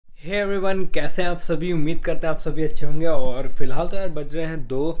Hey everyone, कैसे हैं आप सभी। उम्मीद करते हैं आप सभी अच्छे होंगे। और फिलहाल तो यार बज रहे हैं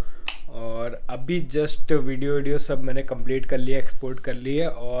 2 और अभी जस्ट वीडियो सब मैंने कंप्लीट कर लिया, एक्सपोर्ट कर लिए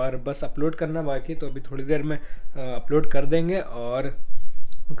और बस अपलोड करना बाकी। तो अभी थोड़ी देर में अपलोड कर देंगे और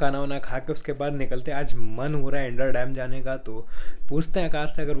खाना वाना खा के उसके बाद निकलते हैं। आज मन हो रहा है इंडर डैम जाने का, तो पूछते हैं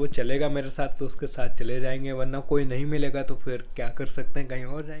आकाश से, अगर वो चलेगा मेरे साथ तो उसके साथ चले जाएंगे, वरना कोई नहीं मिलेगा तो फिर क्या कर सकते हैं, कहीं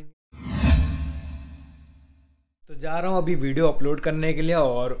और जाएंगे। तो जा रहा हूँ अभी वीडियो अपलोड करने के लिए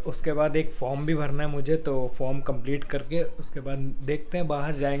और उसके बाद एक फॉर्म भी भरना है मुझे, तो फॉर्म कंप्लीट करके उसके बाद देखते हैं,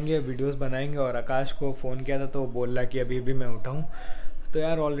 बाहर जाएंगे, वीडियोस बनाएंगे। और आकाश को फ़ोन किया था तो वो बोल रहा कि अभी मैं उठाऊँ। तो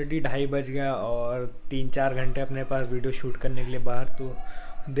यार ऑलरेडी 2:30 बज गया और 3-4 घंटे अपने पास वीडियो शूट करने के लिए बाहर। तो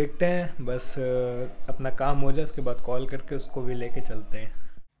देखते हैं, बस अपना काम हो जाए उसके बाद कॉल करके उसको भी लेके चलते हैं।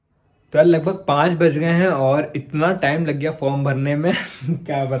 तो यार लगभग 5 बज गए हैं और इतना टाइम लग गया फॉर्म भरने में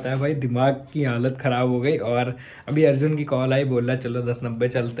क्या बताएं भाई, दिमाग की हालत ख़राब हो गई। और अभी अर्जुन की कॉल आई, बोला चलो 10:90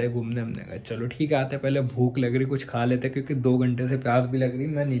 चलते हैं घूमने। हमने कहा चलो ठीक है आते हैं, पहले भूख लग रही कुछ खा लेते क्योंकि 2 घंटे से प्यास भी लग रही।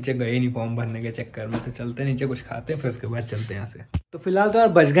 मैं नीचे गए नहीं फॉर्म भरने के चक्कर में, तो चलते नीचे कुछ खाते हैं फिर उसके बाद चलते हैं यहाँ से। तो फिलहाल तो यार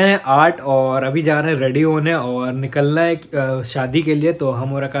बज गए हैं 8 और अभी जा रहे हैं रेडी होने और निकलना है शादी के लिए। तो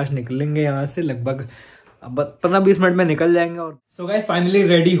हम और आकाश निकलेंगे यहाँ से लगभग अब 15-20 मिनट में निकल जाएंगे। और सो गाइस फाइनली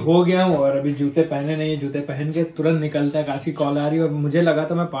रेडी हो गया हूँ और अभी जूते पहने नहीं है, जूते पहन के तुरंत निकलता है। आकाश की कॉल आ रही है और मुझे लगा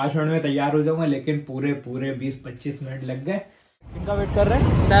था मैं 5 मिनट में तैयार हो जाऊंगा, लेकिन पूरे 20-25 मिनट लग गए। किनका वेट कर रहे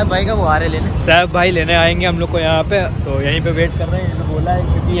हैं? साहब भाई का, वो आ रहे लेने। साहब भाई लेने आएंगे हम लोग को यहाँ पे, तो यहीं पे वेट कर रहे हैं। तो बोला है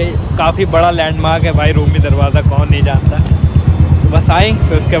क्योंकि ये काफ़ी बड़ा लैंडमार्क है भाई, रूमी दरवाज़ा कौन नहीं जानता। तो बस आए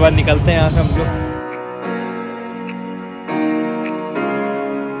फिर उसके बाद निकलते हैं यहाँ से हम लोग।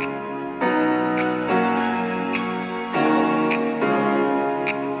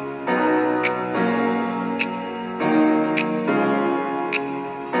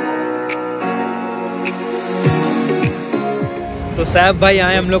 तो साहब भाई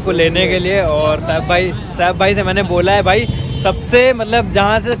आए हम लोग को लेने के लिए और साहब भाई से मैंने बोला है भाई सबसे मतलब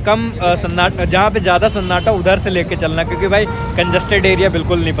जहाँ से कम सन्नाटा, जहाँ पे ज़्यादा सन्नाटा उधर से लेके चलना, क्योंकि भाई कंजस्टेड एरिया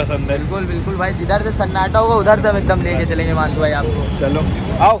बिल्कुल नहीं पसंद है। बिल्कुल भाई, जिधर से सन्नाटा होगा उधर से हम एकदम लेके चलेंगे हिमांशु भाई आपको। चलो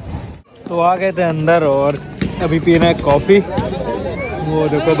आओ। तो आ गए थे अंदर और अभी पीना है कॉफ़ी। वो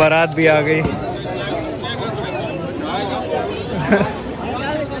देखो बारात भी आ गई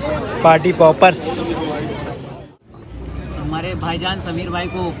पार्टी पॉपर्स। हमारे भाईजान समीर भाई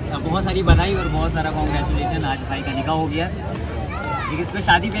को बहुत सारी बधाई और बहुत सारा कॉन्ग्रेचुलेशन। आज भाई का निकाह हो गया। लेकिन इस पे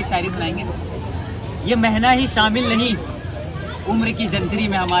शादी पे एक शायरी सुनाएंगे। ये महीना ही शामिल नहीं उम्र की जंतरी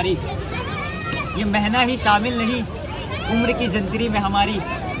में हमारी, ये महीना ही शामिल नहीं उम्र की जंतरी में हमारी।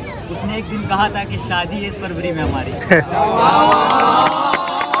 उसने एक दिन कहा था कि शादी इस फरवरी में हमारी।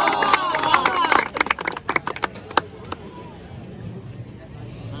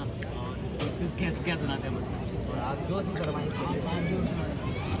 क्या सुनाते हैं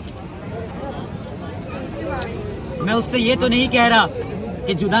मैं उससे ये तो नहीं कह रहा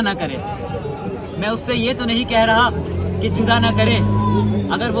कि जुदा ना करे, मैं उससे ये तो नहीं कह रहा कि जुदा ना करे।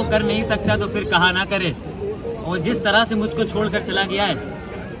 अगर वो कर नहीं सकता तो फिर कहा ना करे। और जिस तरह से मुझको छोड़कर चला गया है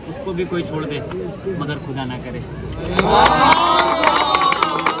उसको भी कोई छोड़ दे मगर खुदा ना करे।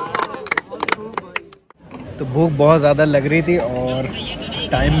 तो भूख बहुत ज़्यादा लग रही थी और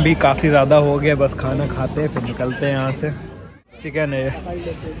टाइम भी काफ़ी ज़्यादा हो गया। बस खाना खाते फिर निकलते हैं यहाँ से। चिकन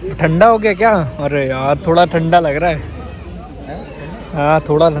है, ठंडा हो गया क्या? अरे यार थोड़ा ठंडा लग रहा है। हाँ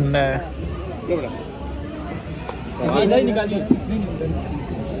थोड़ा ठंडा है।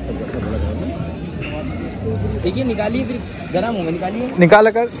 देखिए निकालिए, फिर गर्म होगा, निकालिए।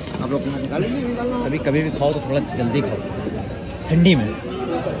 निकाल कर आप लोग निकालिए। कभी कभी भी खाओ तो थोड़ा जल्दी खाओ, ठंडी में।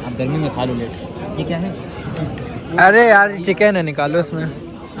 आप गर्मी में खा लो लेट। ये क्या है? अरे यार चिकन है, निकालो इसमें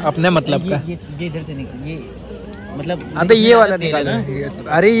अपने मतलब का। ये इधर से निकाल, ये मतलब। अबे ये वाला निकालो।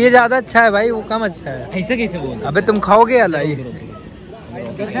 अरे ये ज्यादा अच्छा है भाई, वो कम अच्छा है। ऐसे कैसे बोल? अबे तुम खाओगे अलाई?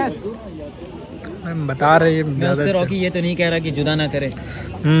 मैं बता रहे हैं ज्यादा अच्छा। रॉकी ये तो नहीं कह रहा कि जुदा ना करे।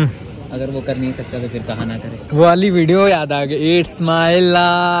 अगर वो कर नहीं सकता तो फिर कहा ना करे। वो वाली वीडियो याद आ गई, इट्स माई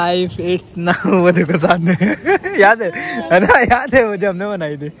लाइफ इट्स ना। वो देखो सामने याद है ना? याद है वो जो हमने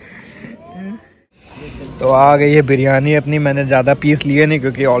बनाई थी। तो आ गई है बिरयानी अपनी। मैंने ज़्यादा पीस लिए नहीं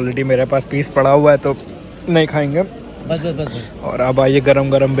क्योंकि ऑलरेडी मेरे पास पीस पड़ा हुआ है, तो नहीं खाएंगे। बस बस बस। और अब आइए गरम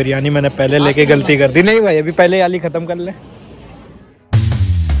गरम बिरयानी। मैंने पहले लेके गलती कर दी। नहीं भाई अभी पहले वाली ख़त्म कर ले।